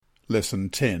Lesson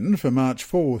 10 for March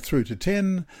 4 through to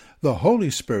 10, the Holy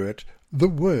Spirit, the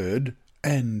Word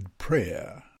and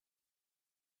Prayer.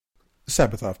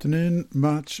 Sabbath afternoon,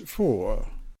 March 4.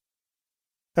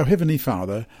 Our Heavenly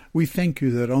Father, we thank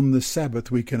you that on the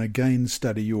Sabbath we can again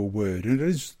study your Word. And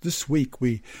as this week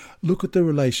we look at the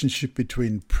relationship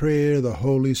between prayer, the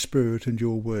Holy Spirit and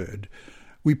your Word.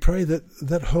 We pray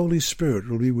that Holy Spirit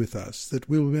will be with us, that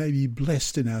we may be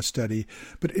blessed in our study,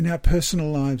 but in our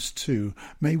personal lives too.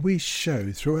 May we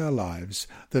show through our lives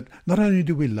that not only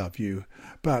do we love you,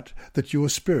 but that your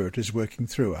Spirit is working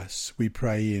through us. We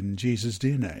pray in Jesus'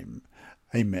 dear name.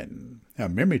 Amen. Our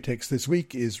memory text this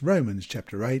week is Romans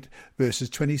chapter 8, verses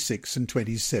 26 and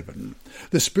 27.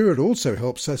 The Spirit also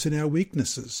helps us in our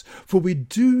weaknesses, for we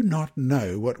do not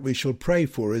know what we shall pray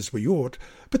for as we ought,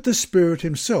 but the Spirit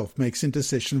himself makes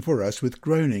intercession for us with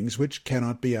groanings which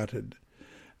cannot be uttered.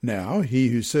 Now he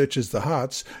who searches the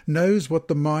hearts knows what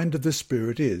the mind of the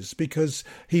Spirit is, because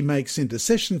he makes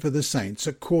intercession for the saints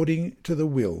according to the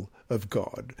will of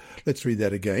God. Let's read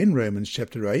that again, Romans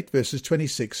chapter 8, verses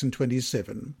 26 and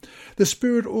 27. The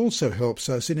Spirit also helps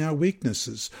us in our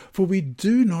weaknesses, for we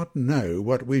do not know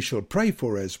what we shall pray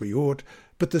for as we ought,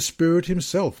 but the Spirit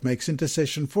himself makes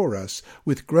intercession for us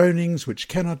with groanings which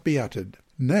cannot be uttered.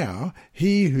 Now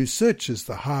he who searches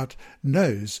the heart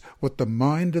knows what the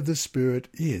mind of the Spirit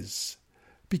is,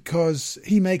 because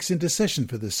he makes intercession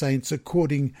for the saints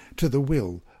according to the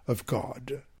will of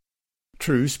God.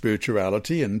 True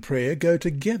spirituality and prayer go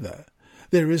together.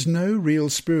 There is no real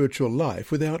spiritual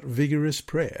life without vigorous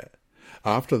prayer.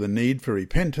 After the need for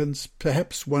repentance,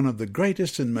 perhaps one of the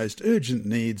greatest and most urgent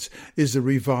needs is a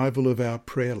revival of our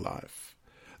prayer life.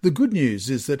 The good news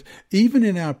is that even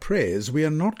in our prayers we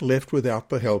are not left without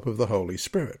the help of the Holy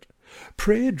Spirit.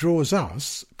 Prayer draws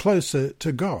us closer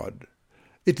to God.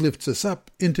 It lifts us up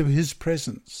into his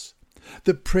presence.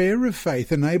 The prayer of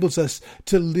faith enables us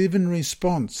to live in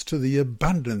response to the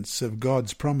abundance of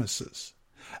God's promises.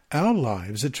 Our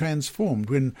lives are transformed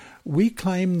when we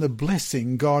claim the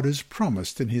blessing God has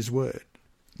promised in his word.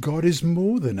 God is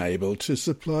more than able to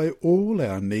supply all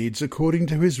our needs according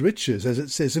to his riches, as it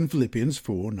says in Philippians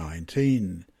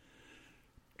 4:19.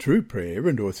 True prayer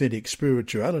and authentic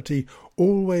spirituality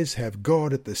always have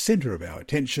God at the centre of our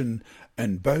attention,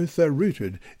 and both are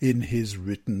rooted in his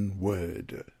written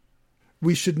word.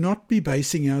 We should not be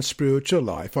basing our spiritual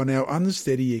life on our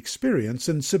unsteady experience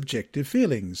and subjective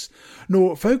feelings,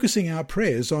 nor focusing our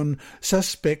prayers on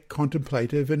suspect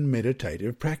contemplative and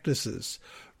meditative practices.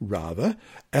 Rather,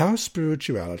 our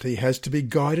spirituality has to be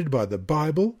guided by the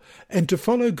Bible and to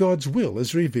follow God's will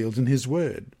as revealed in his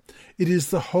word. It is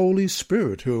the Holy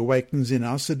Spirit who awakens in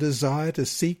us a desire to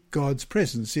seek God's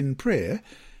presence in prayer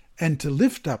and to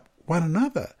lift up one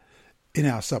another in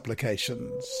our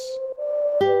supplications.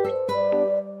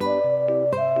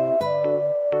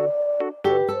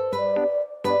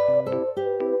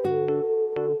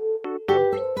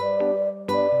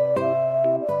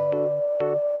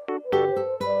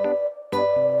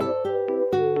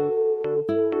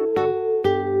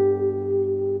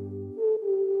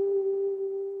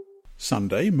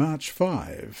 Sunday, March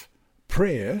 5.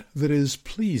 Prayer that is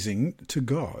pleasing to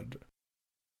God.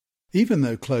 Even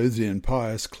though clothed in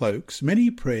pious cloaks, many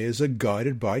prayers are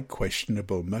guided by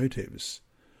questionable motives.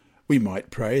 We might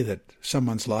pray that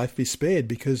someone's life be spared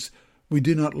because we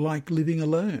do not like living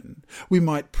alone. We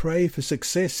might pray for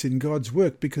success in God's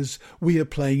work because we are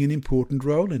playing an important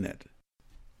role in it.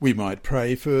 We might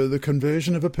pray for the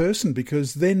conversion of a person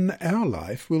because then our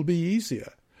life will be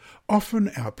easier.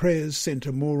 Often our prayers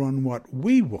centre more on what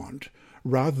we want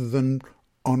rather than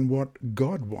on what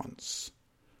God wants.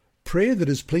 Prayer that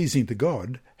is pleasing to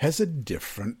God has a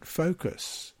different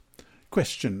focus.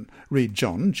 Question. Read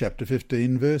John chapter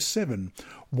 15 verse 7.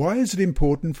 Why is it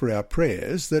important for our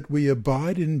prayers that we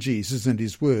abide in Jesus and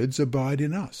his words abide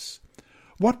in us?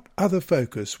 What other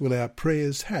focus will our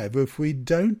prayers have if we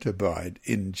don't abide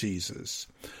in Jesus?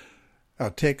 Our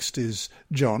text is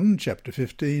John chapter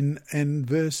 15 and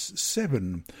verse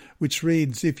 7, which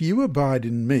reads, "If you abide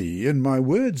in me, and my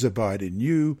words abide in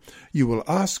you, you will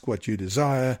ask what you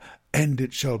desire, and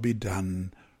it shall be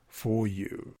done for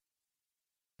you."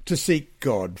 To seek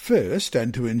God first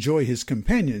and to enjoy his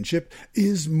companionship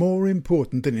is more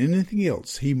important than anything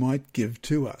else he might give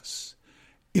to us.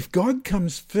 If God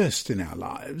comes first in our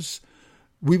lives,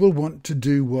 we will want to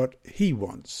do what he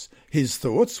wants. His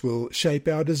thoughts will shape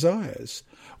our desires.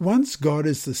 Once God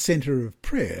is the centre of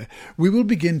prayer, we will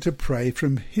begin to pray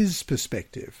from his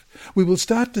perspective. We will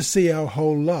start to see our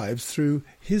whole lives through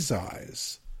his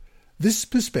eyes. This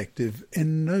perspective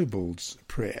ennobles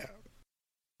prayer.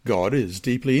 God is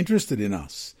deeply interested in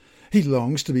us. He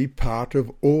longs to be part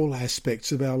of all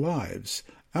aspects of our lives,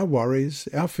 our worries,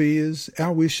 our fears,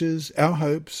 our wishes, our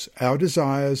hopes, our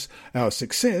desires, our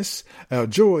success, our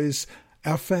joys,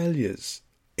 our failures,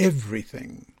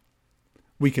 everything.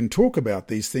 We can talk about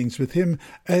these things with him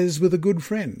as with a good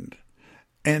friend,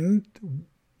 and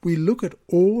we look at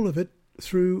all of it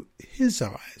through his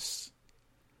eyes.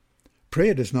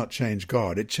 Prayer does not change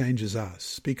God, it changes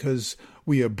us, because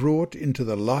we are brought into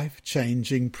the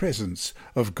life-changing presence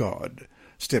of God.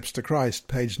 Steps to Christ,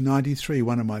 page 93,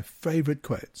 one of my favourite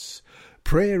quotes.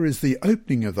 Prayer is the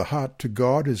opening of the heart to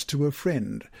God as to a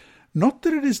friend. Not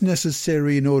that it is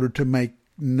necessary in order to make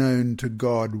known to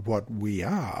God what we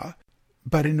are,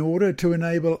 but in order to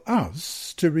enable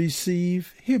us to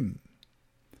receive him.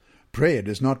 Prayer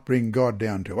does not bring God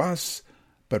down to us,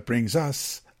 but brings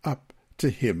us up to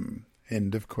him.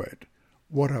 End of quote.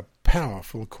 What a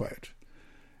powerful quote.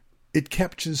 It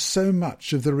captures so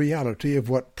much of the reality of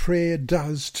what prayer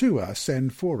does to us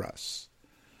and for us.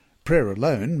 Prayer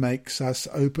alone makes us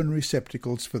open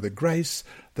receptacles for the grace,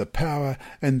 the power,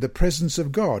 and the presence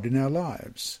of God in our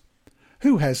lives.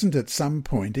 Who hasn't at some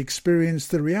point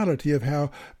experienced the reality of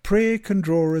how prayer can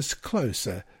draw us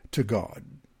closer to God?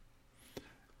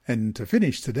 And to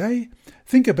finish today,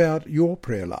 think about your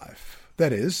prayer life.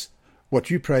 That is, what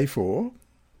you pray for,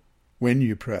 when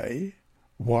you pray,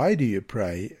 why do you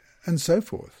pray, and so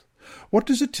forth. What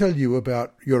does it tell you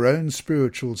about your own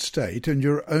spiritual state and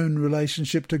your own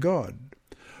relationship to God?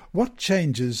 What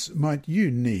changes might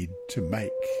you need to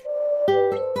make?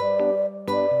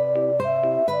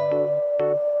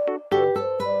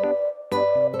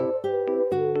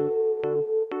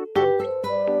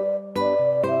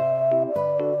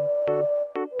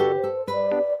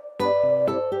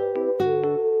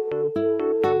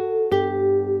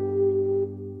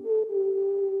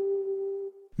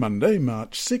 Monday,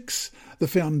 March 6, the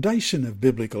foundation of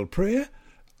biblical prayer,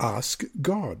 ask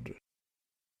God.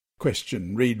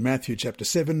 Question, read Matthew chapter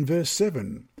 7, verse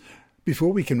 7.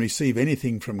 Before we can receive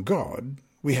anything from God,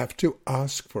 we have to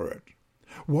ask for it.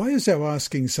 Why is our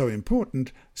asking so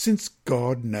important, since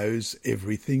God knows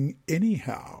everything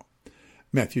anyhow?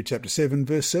 Matthew chapter 7,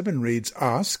 verse 7 reads,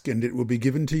 Ask, and it will be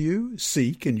given to you.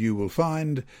 Seek, and you will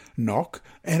find. Knock,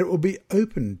 and it will be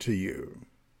opened to you.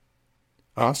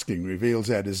 Asking reveals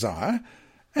our desire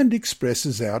and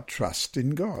expresses our trust in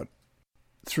God.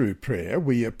 Through prayer,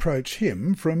 we approach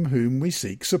him from whom we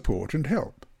seek support and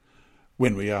help.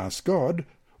 When we ask God,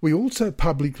 we also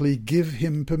publicly give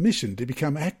him permission to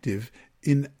become active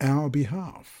in our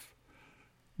behalf.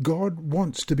 God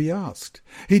wants to be asked.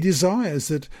 He desires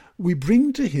that we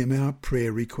bring to him our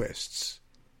prayer requests.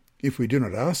 If we do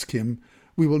not ask him,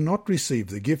 we will not receive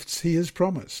the gifts he has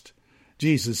promised.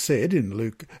 Jesus said in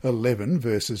Luke 11,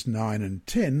 verses 9 and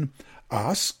 10,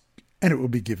 Ask, and it will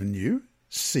be given you.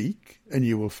 Seek, and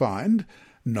you will find.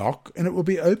 Knock, and it will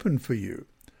be opened for you.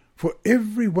 For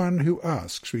everyone who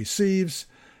asks receives,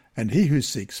 and he who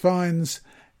seeks finds,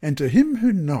 and to him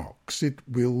who knocks it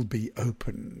will be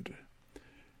opened.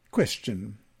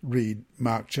 Question. Read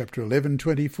Mark chapter 11,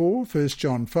 24, 1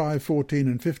 John 5, 14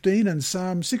 and 15, and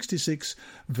Psalm 66,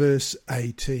 verse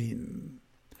 18.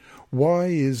 Why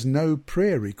is no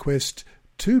prayer request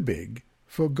too big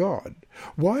for God?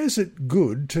 Why is it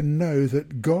good to know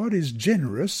that God is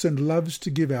generous and loves to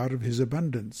give out of his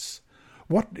abundance?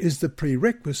 What is the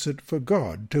prerequisite for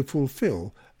God to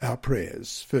fulfill our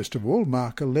prayers? First of all,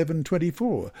 Mark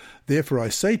 11:24. Therefore I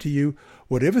say to you,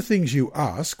 whatever things you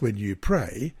ask when you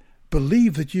pray,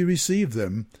 believe that you receive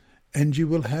them, and you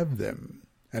will have them.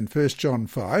 And 1 John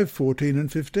 5, 14 and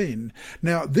 15.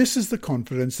 Now this is the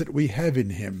confidence that we have in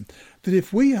him, that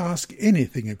if we ask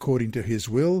anything according to his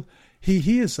will, he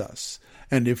hears us.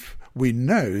 And if we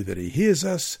know that he hears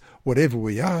us, whatever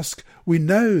we ask, we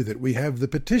know that we have the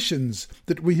petitions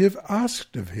that we have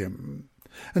asked of him.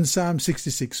 And Psalm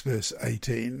 66, verse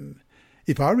 18.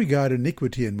 If I regard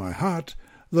iniquity in my heart,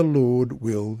 the Lord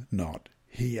will not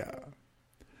hear.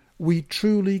 We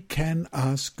truly can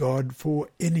ask God for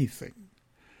anything.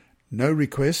 No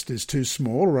request is too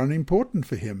small or unimportant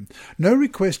for him. No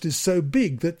request is so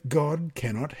big that God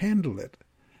cannot handle it.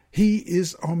 He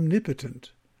is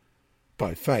omnipotent.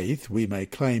 By faith we may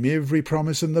claim every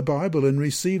promise in the Bible and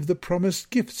receive the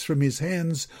promised gifts from his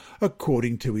hands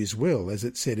according to his will, as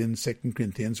it said in 2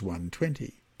 Corinthians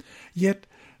 1:20. Yet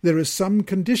there are some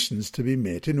conditions to be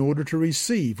met in order to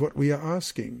receive what we are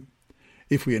asking.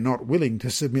 If we are not willing to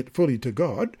submit fully to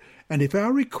God, and if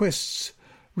our requests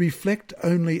reflect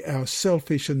only our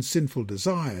selfish and sinful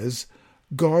desires,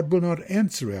 God will not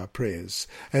answer our prayers,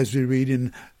 as we read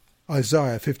in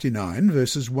Isaiah 59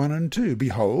 verses 1 and 2.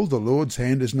 Behold, the Lord's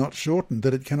hand is not shortened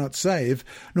that it cannot save,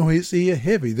 nor his ear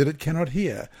heavy that it cannot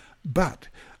hear. But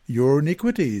your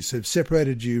iniquities have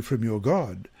separated you from your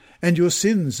God, and your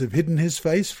sins have hidden his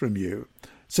face from you,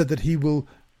 so that he will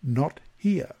not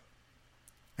hear.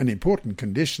 An important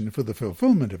condition for the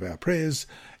fulfillment of our prayers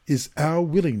is our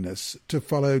willingness to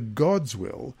follow God's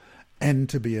will and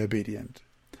to be obedient.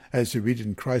 As we read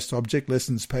in Christ Object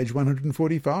Lessons, page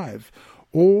 145,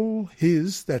 all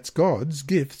his, that's God's,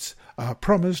 gifts are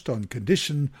promised on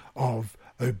condition of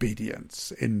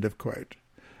obedience. End of quote.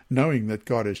 Knowing that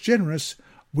God is generous,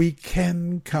 we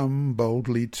can come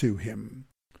boldly to him.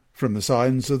 From the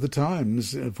Signs of the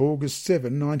Times of August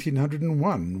 7,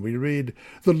 1901, we read,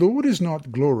 "The Lord is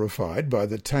not glorified by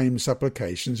the tame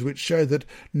supplications which show that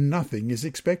nothing is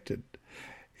expected.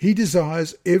 He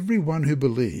desires every one who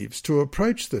believes to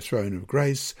approach the throne of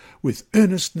grace with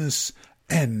earnestness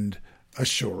and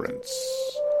assurance."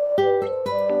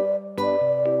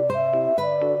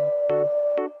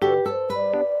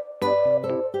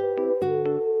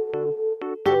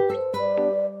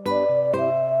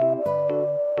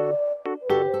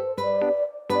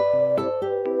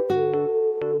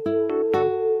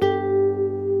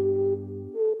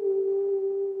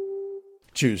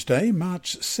 Tuesday,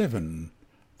 March 7.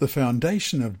 The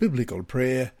foundation of biblical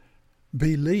prayer,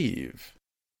 believe.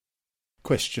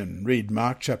 Question. Read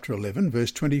Mark chapter 11,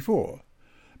 verse 24.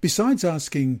 Besides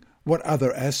asking, what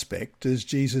other aspect does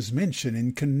Jesus mention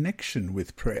in connection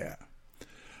with prayer?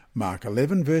 Mark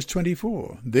 11, verse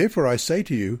 24. Therefore I say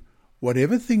to you,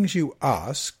 whatever things you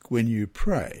ask when you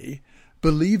pray,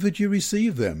 believe that you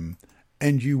receive them,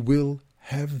 and you will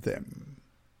have them.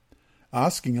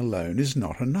 Asking alone is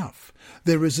not enough.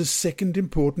 There is a second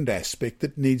important aspect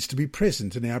that needs to be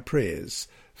present in our prayers,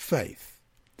 faith.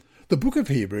 The book of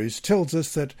Hebrews tells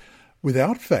us that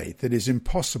without faith it is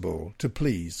impossible to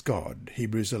please God,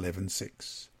 Hebrews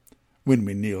 11:6. When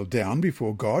we kneel down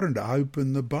before God and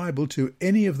open the Bible to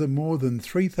any of the more than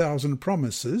 3,000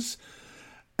 promises,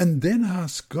 and then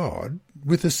ask God,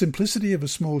 with the simplicity of a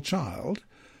small child,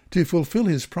 to fulfill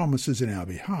his promises in our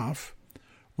behalf,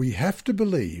 we have to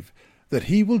believe that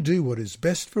he will do what is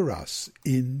best for us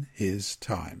in his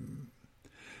time.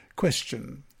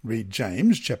 Question. Read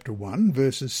James chapter 1,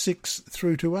 verses 6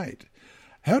 through to 8.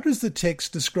 How does the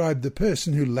text describe the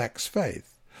person who lacks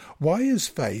faith? Why is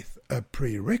faith a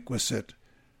prerequisite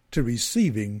to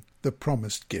receiving the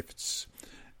promised gifts?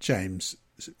 James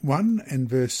 1 and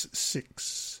verse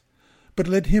 6. But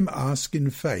let him ask in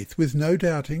faith, with no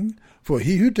doubting, for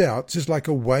he who doubts is like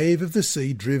a wave of the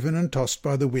sea driven and tossed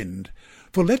by the wind.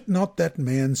 For let not that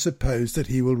man suppose that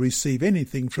he will receive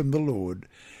anything from the Lord.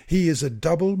 He is a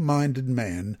double-minded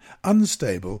man,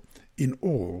 unstable in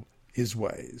all his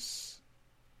ways.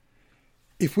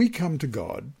 If we come to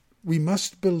God, we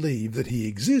must believe that he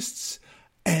exists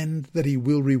and that he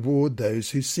will reward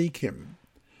those who seek him.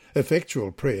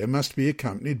 Effectual prayer must be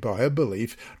accompanied by a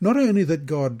belief not only that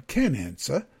God can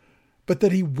answer, but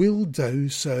that he will do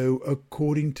so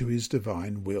according to his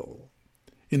divine will.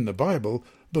 In the Bible,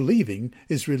 believing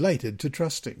is related to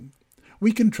trusting.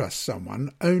 We can trust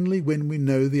someone only when we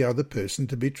know the other person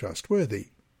to be trustworthy.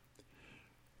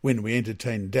 When we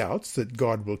entertain doubts that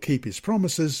God will keep his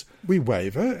promises, we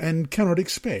waver and cannot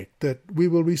expect that we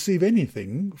will receive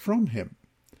anything from him.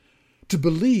 To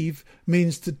believe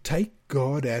means to take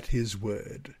God at his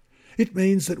word. It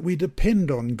means that we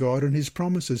depend on God and his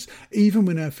promises, even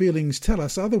when our feelings tell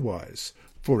us otherwise.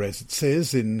 For as it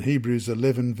says in Hebrews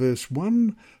 11 verse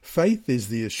 1, faith is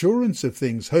the assurance of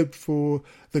things hoped for,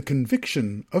 the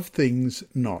conviction of things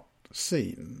not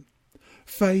seen.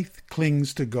 Faith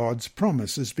clings to God's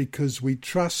promises because we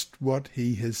trust what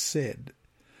he has said.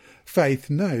 Faith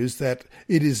knows that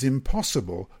it is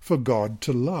impossible for God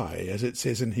to lie, as it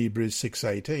says in Hebrews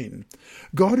 6:18.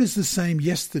 God is the same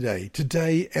yesterday,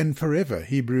 today, and forever,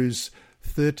 Hebrews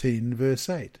 13 verse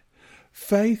 8.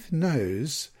 Faith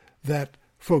knows that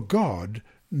for God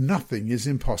nothing is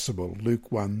impossible,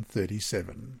 Luke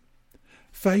 1:37.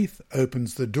 Faith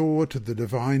opens the door to the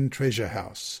divine treasure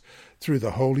house. Through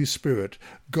the Holy Spirit,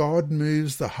 God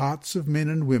moves the hearts of men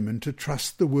and women to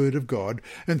trust the Word of God,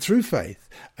 and through faith,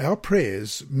 our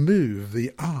prayers move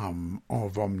the arm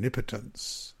of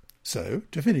omnipotence. So,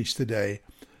 to finish the day,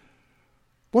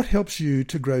 what helps you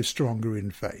to grow stronger in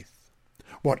faith?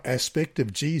 What aspect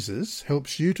of Jesus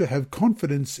helps you to have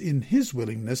confidence in his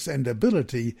willingness and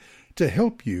ability to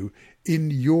help you in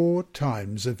your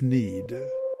times of need?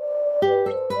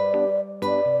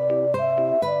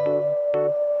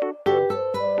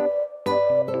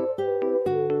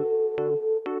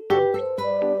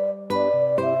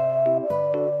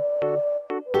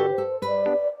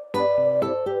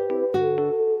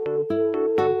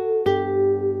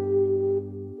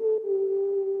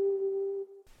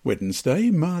 Wednesday,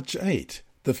 March 8.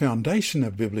 The foundation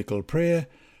of biblical prayer: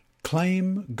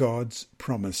 claim God's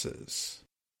promises.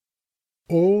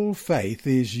 All faith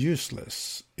is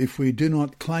useless if we do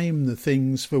not claim the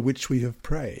things for which we have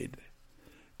prayed.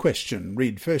 Question.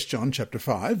 Read 1 John chapter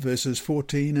 5, verses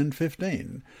 14 and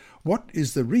 15. What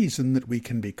is the reason that we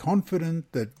can be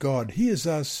confident that God hears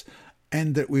us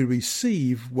and that we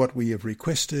receive what we have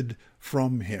requested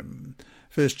from him?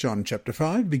 1 John chapter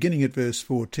 5, beginning at verse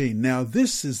 14. Now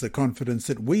this is the confidence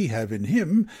that we have in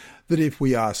him, that if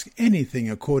we ask anything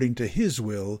according to his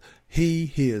will, he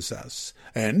hears us.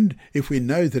 And if we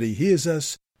know that he hears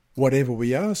us, whatever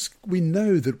we ask, we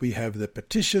know that we have the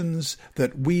petitions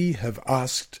that we have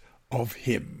asked of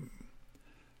him.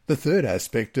 The third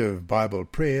aspect of Bible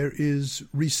prayer is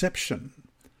reception.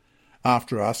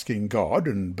 After asking God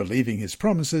and believing his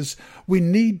promises, we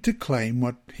need to claim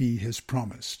what he has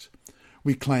promised.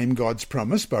 We claim God's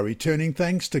promise by returning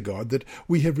thanks to God that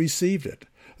we have received it.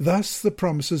 Thus the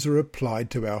promises are applied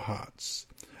to our hearts.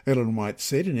 Ellen White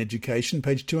said in Education,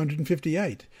 page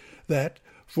 258, that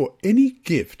for any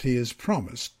gift he has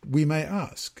promised we may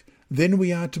ask. Then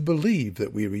we are to believe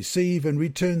that we receive and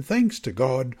return thanks to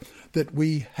God that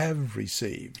we have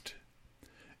received.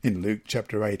 In Luke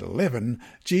chapter 8:11,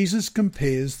 Jesus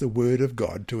compares the word of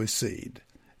God to a seed.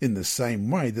 In the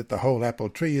same way that the whole apple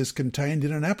tree is contained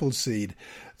in an apple seed,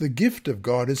 the gift of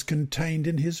God is contained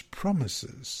in his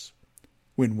promises.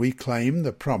 When we claim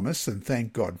the promise and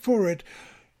thank God for it,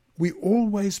 we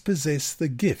always possess the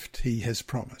gift he has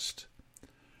promised.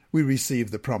 We receive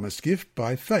the promised gift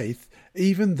by faith,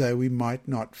 even though we might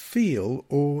not feel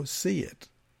or see it.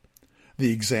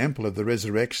 The example of the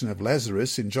resurrection of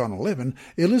Lazarus in John 11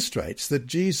 illustrates that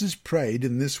Jesus prayed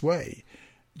in this way.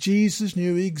 Jesus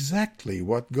knew exactly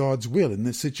what God's will in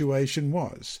this situation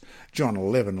was. John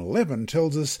 11:11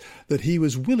 tells us that he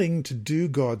was willing to do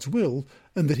God's will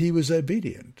and that he was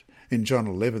obedient. In John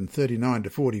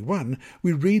 11:39-41,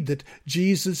 we read that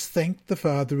Jesus thanked the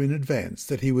Father in advance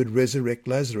that he would resurrect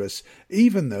Lazarus,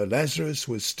 even though Lazarus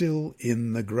was still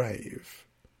in the grave.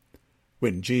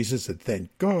 When Jesus had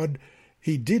thanked God,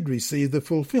 he did receive the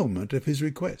fulfillment of his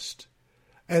request.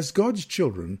 As God's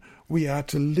children, we are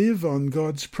to live on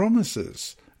God's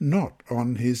promises, not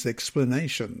on his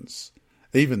explanations.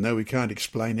 Even though we can't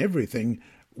explain everything,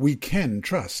 we can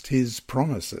trust his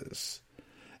promises.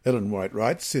 Ellen White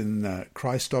writes in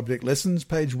Christ Object Lessons,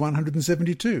 page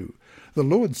 172, the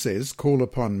Lord says, "Call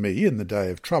upon me in the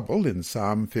day of trouble," in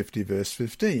Psalm 50, verse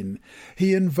 15.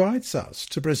 He invites us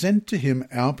to present to him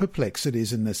our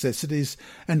perplexities and necessities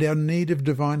and our need of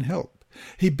divine help.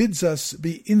 He bids us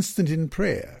be instant in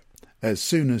prayer. As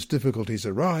soon as difficulties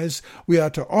arise, we are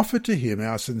to offer to him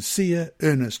our sincere,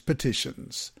 earnest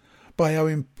petitions. By our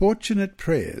importunate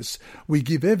prayers, we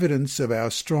give evidence of our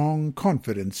strong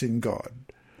confidence in God.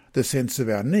 The sense of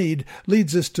our need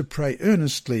leads us to pray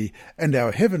earnestly, and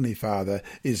our Heavenly Father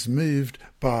is moved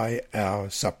by our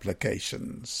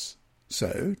supplications.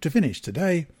 So, to finish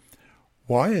today,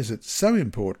 why is it so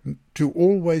important to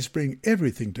always bring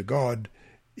everything to God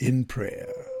in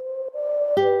prayer?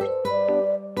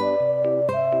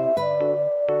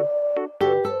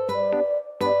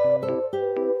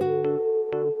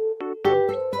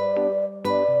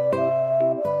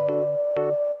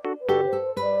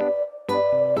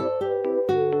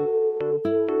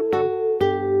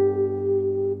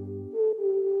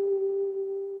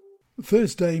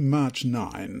 Thursday, March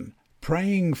 9.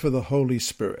 Praying for the Holy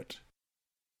Spirit.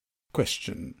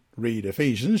 Question. Read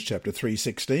Ephesians chapter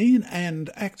 3:16 and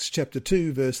Acts chapter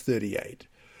 2 verse 38.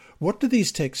 What do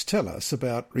these texts tell us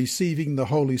about receiving the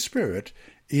Holy Spirit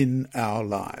in our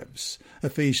lives?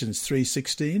 Ephesians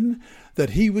 3:16,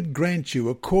 that he would grant you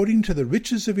according to the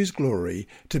riches of his glory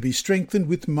to be strengthened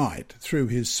with might through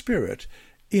his Spirit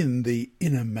in the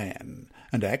inner man.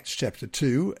 And Acts chapter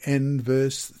 2 and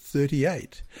verse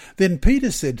 38. Then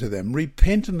Peter said to them,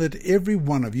 "Repent and let every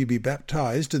one of you be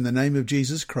baptized in the name of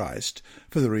Jesus Christ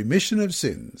for the remission of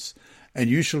sins, and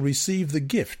you shall receive the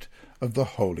gift of the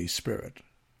Holy Spirit."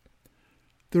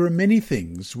 There are many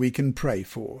things we can pray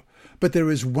for, but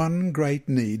there is one great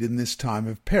need in this time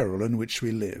of peril in which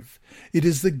we live. It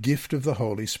is the gift of the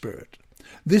Holy Spirit.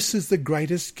 This is the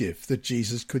greatest gift that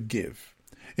Jesus could give.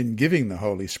 In giving the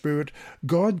Holy Spirit,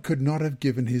 God could not have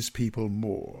given his people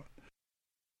more.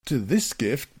 To this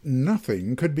gift,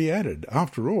 nothing could be added.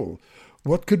 After all,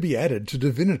 what could be added to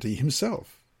divinity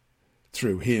himself?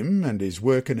 Through him and his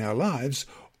work in our lives,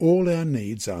 all our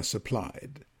needs are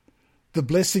supplied. The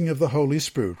blessing of the Holy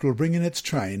Spirit will bring in its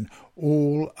train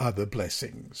all other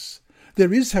blessings.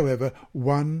 There is, however,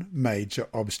 one major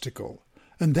obstacle,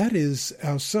 and that is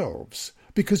ourselves,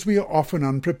 because we are often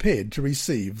unprepared to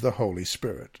receive the Holy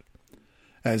Spirit.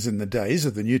 As in the days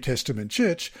of the New Testament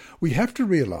church, we have to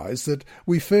realize that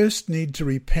we first need to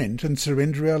repent and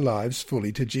surrender our lives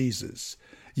fully to Jesus.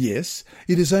 Yes,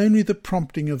 it is only the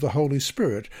prompting of the Holy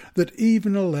Spirit that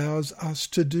even allows us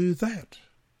to do that.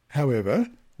 However,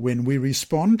 when we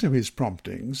respond to his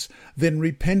promptings, then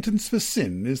repentance for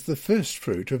sin is the first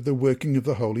fruit of the working of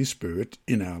the Holy Spirit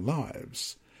in our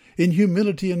lives. In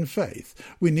humility and faith,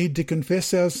 we need to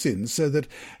confess our sins so that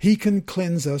he can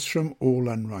cleanse us from all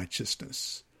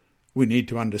unrighteousness. We need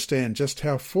to understand just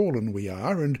how fallen we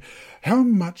are and how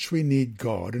much we need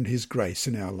God and his grace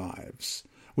in our lives.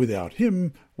 Without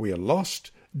him, we are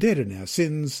lost, dead in our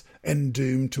sins, and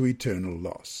doomed to eternal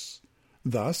loss.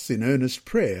 Thus, in earnest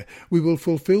prayer, we will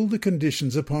fulfill the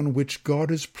conditions upon which God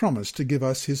has promised to give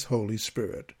us his Holy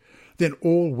Spirit. Then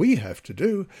all we have to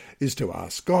do is to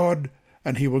ask God,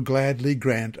 and he will gladly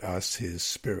grant us his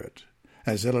Spirit.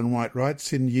 As Ellen White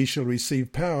writes in Ye Shall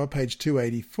Receive Power, page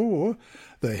 284,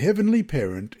 the Heavenly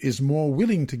Parent is more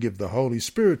willing to give the Holy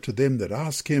Spirit to them that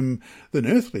ask him than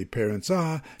earthly parents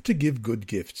are to give good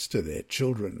gifts to their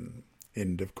children.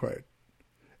 End of quote.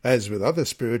 As with other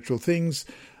spiritual things,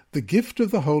 the gift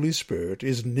of the Holy Spirit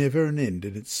is never an end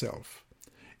in itself.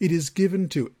 It is given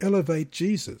to elevate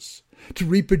Jesus, to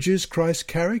reproduce Christ's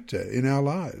character in our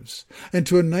lives, and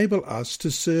to enable us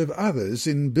to serve others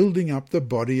in building up the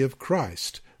body of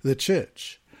Christ, the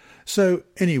Church. So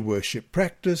any worship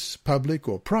practice, public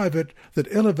or private,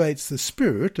 that elevates the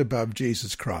Spirit above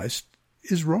Jesus Christ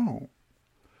is wrong.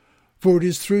 For it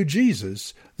is through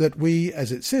Jesus that we,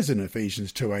 as it says in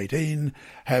Ephesians 2:18,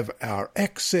 have our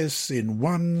access in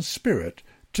one Spirit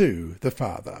to the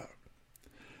Father.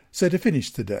 So to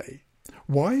finish today,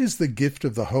 why is the gift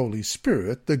of the Holy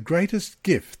Spirit the greatest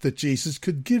gift that Jesus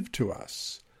could give to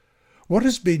us? What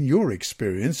has been your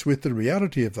experience with the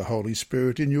reality of the Holy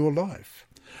Spirit in your life?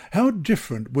 How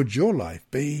different would your life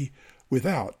be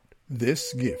without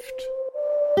this gift?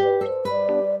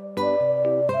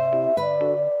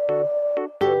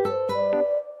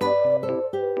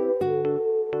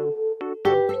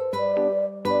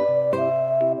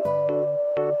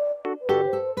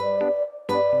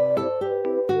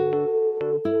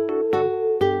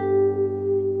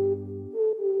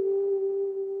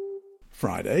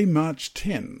 Friday, March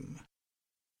 10.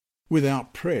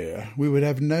 Without prayer, we would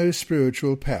have no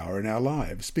spiritual power in our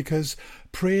lives, because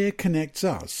prayer connects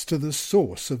us to the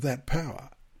source of that power.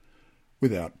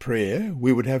 Without prayer,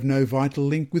 we would have no vital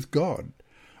link with God.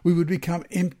 We would become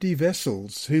empty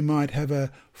vessels who might have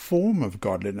a form of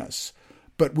godliness,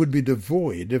 but would be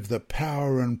devoid of the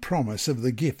power and promise of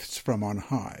the gifts from on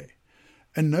high.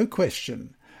 And no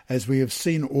question, as we have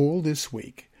seen all this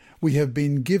week, we have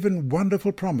been given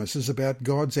wonderful promises about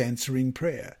God's answering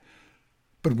prayer.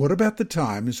 But what about the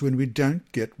times when we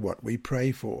don't get what we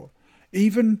pray for,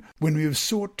 even when we have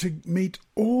sought to meet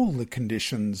all the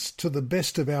conditions to the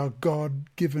best of our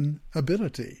God-given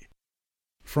ability?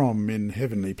 From In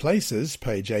Heavenly Places,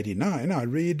 page 89, I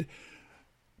read,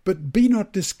 "But be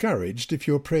not discouraged if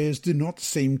your prayers do not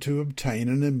seem to obtain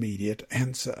an immediate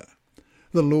answer.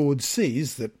 The Lord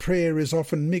sees that prayer is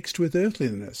often mixed with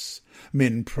earthliness.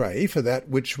 Men pray for that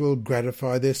which will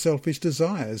gratify their selfish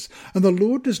desires, and the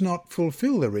Lord does not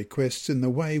fulfill their requests in the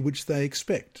way which they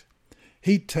expect.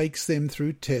 He takes them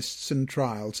through tests and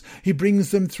trials. He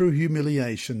brings them through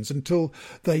humiliations until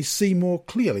they see more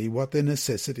clearly what their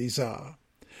necessities are.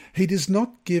 He does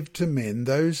not give to men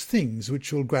those things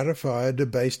which will gratify a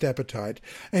debased appetite,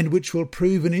 and which will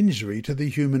prove an injury to the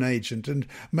human agent and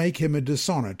make him a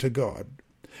dishonour to God.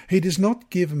 He does not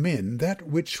give men that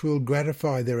which will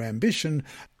gratify their ambition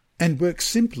and work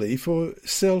simply for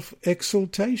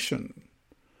self-exaltation.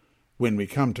 When we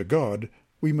come to God,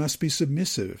 we must be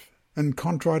submissive and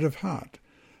contrite of heart,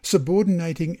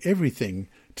 subordinating everything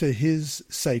to his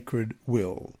sacred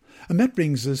will. And that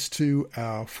brings us to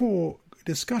our 4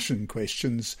 discussion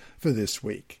questions for this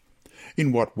week.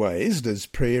 In what ways does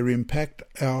prayer impact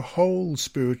our whole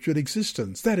spiritual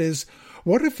existence? That is,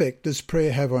 what effect does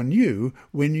prayer have on you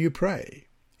when you pray?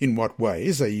 In what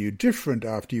ways are you different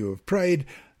after you have prayed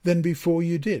than before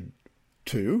you did?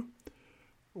 2.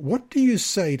 What do you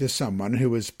say to someone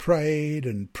who has prayed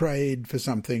and prayed for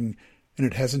something and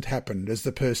it hasn't happened as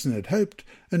the person had hoped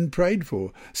and prayed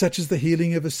for, such as the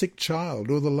healing of a sick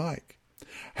child or the like?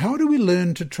 How do we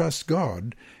learn to trust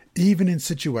God even in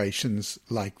situations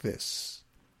like this?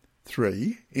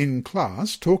 3. In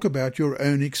class, talk about your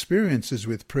own experiences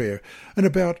with prayer and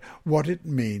about what it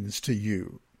means to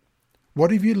you.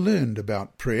 What have you learned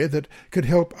about prayer that could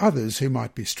help others who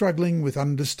might be struggling with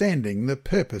understanding the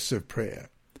purpose of prayer?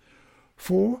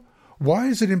 4. Why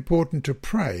is it important to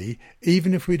pray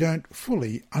even if we don't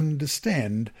fully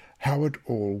understand how it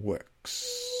all works?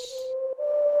 books.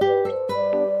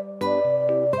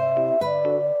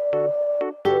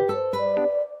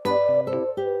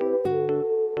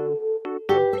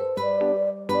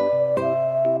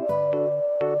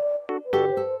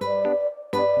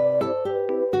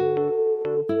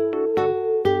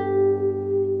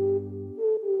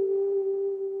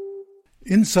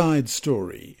 Inside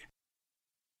Story.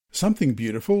 Something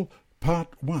Beautiful, Part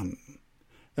 1.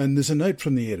 And there's a note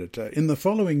from the editor. In the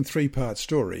following 3-part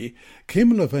story,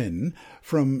 Kim Levin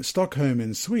from Stockholm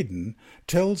in Sweden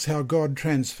tells how God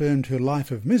transformed her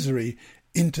life of misery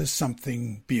into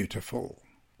something beautiful.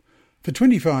 For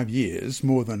 25 years,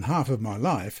 more than half of my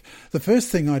life, the first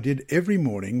thing I did every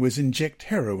morning was inject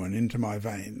heroin into my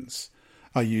veins.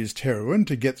 I used heroin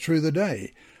to get through the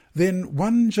day. Then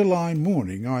one July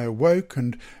morning I awoke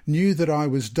and knew that I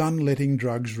was done letting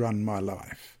drugs run my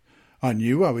life. I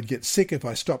knew I would get sick if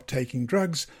I stopped taking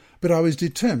drugs, but I was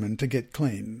determined to get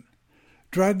clean.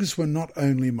 Drugs were not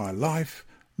only my life,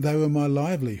 they were my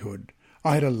livelihood.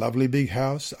 I had a lovely big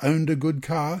house, owned a good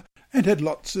car, and had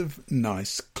lots of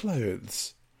nice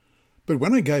clothes. But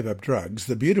when I gave up drugs,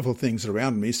 the beautiful things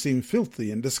around me seemed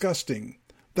filthy and disgusting.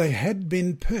 They had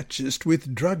been purchased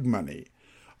with drug money.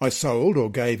 I sold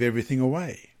or gave everything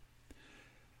away.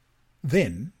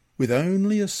 Then, with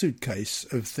only a suitcase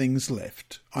of things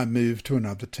left, I moved to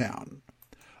another town.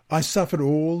 I suffered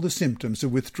all the symptoms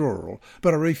of withdrawal,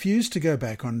 but I refused to go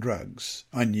back on drugs.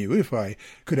 I knew if I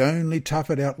could only tough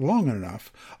it out long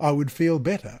enough, I would feel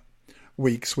better.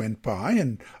 Weeks went by,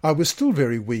 and I was still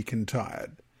very weak and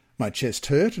tired. My chest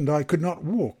hurt, and I could not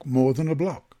walk more than a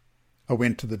block. I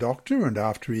went to the doctor, and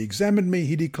after he examined me,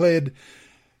 he declared,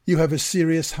 "You have a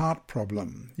serious heart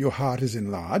problem. Your heart is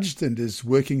enlarged and is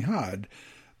working hard,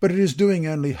 but it is doing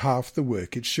only half the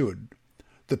work it should.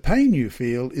 The pain you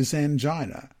feel is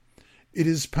angina. It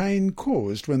is pain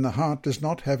caused when the heart does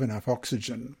not have enough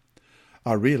oxygen."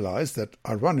 I realized that,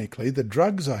 ironically, the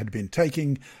drugs I had been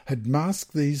taking had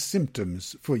masked these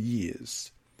symptoms for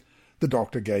years. The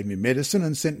doctor gave me medicine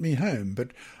and sent me home,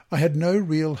 but I had no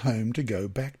real home to go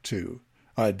back to.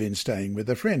 I had been staying with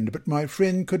a friend, but my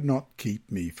friend could not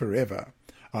keep me forever.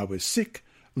 I was sick,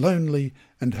 lonely,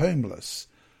 and homeless.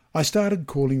 I started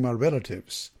calling my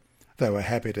relatives. They were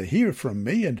happy to hear from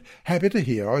me and happy to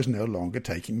hear I was no longer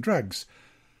taking drugs.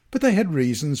 But they had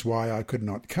reasons why I could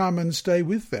not come and stay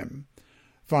with them.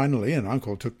 Finally, an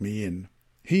uncle took me in.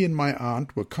 He and my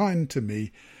aunt were kind to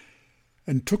me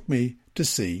and took me to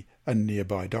see a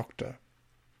nearby doctor.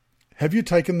 "Have you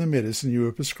taken the medicine you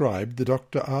were prescribed?" the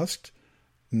doctor asked.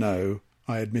 "No,"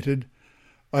 I admitted.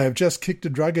 "I have just kicked a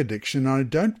drug addiction and I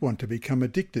don't want to become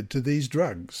addicted to these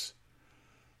drugs."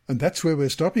 And that's where we're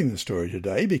stopping the story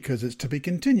today, because it's to be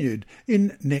continued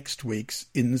in next week's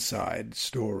Inside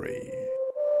Story.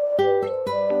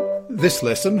 This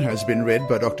lesson has been read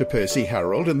by Dr. Percy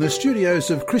Harold in the studios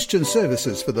of Christian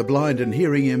Services for the Blind and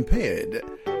Hearing Impaired.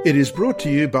 It is brought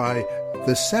to you by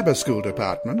the Sabbath School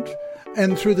Department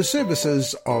and through the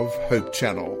services of Hope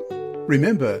Channel.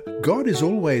 Remember, God is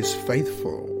always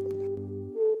faithful.